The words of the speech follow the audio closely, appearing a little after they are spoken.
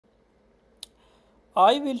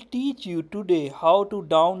I will teach you today how to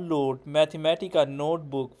download Mathematica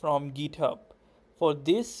Notebook from GitHub. For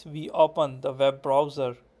this, we open the web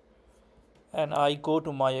browser and I go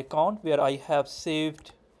to my account where I have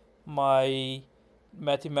saved my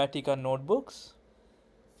Mathematica notebooks.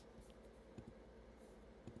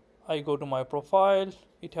 I go to my profile.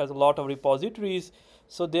 It has a lot of repositories.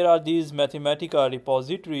 So there are these Mathematica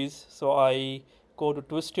repositories. So I go to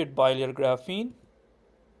Twisted Bilayer Graphene.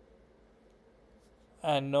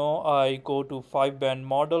 And now I go to 5-band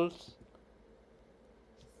models.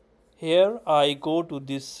 Here I go to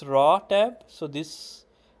this raw tab. So this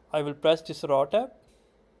I will press this raw tab.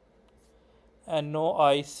 And now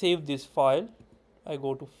I save this file. I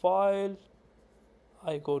go to file.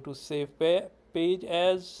 I go to save page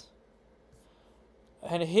as.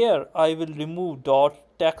 And here I will remove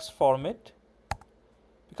 .text format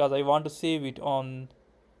because I want to save it on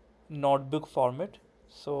notebook format.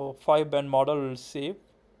 So 5-band model will save.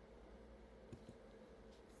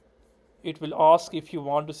 It will ask if you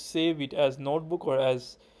want to save it as notebook or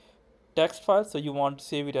as text file. So you want to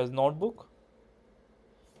save it as notebook.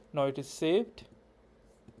 Now it is saved.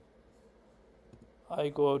 I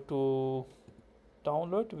go to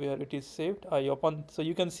download where it is saved. I open. So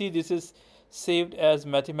you can see this is saved as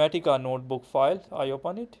Mathematica notebook file. I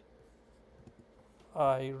open it.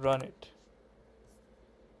 I run it.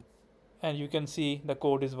 And you can see the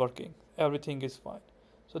code is working. Everything is fine.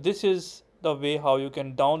 So this is the way how you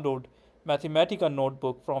can download Mathematica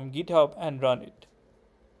notebook from GitHub and run it.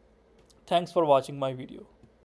 Thanks for watching my video.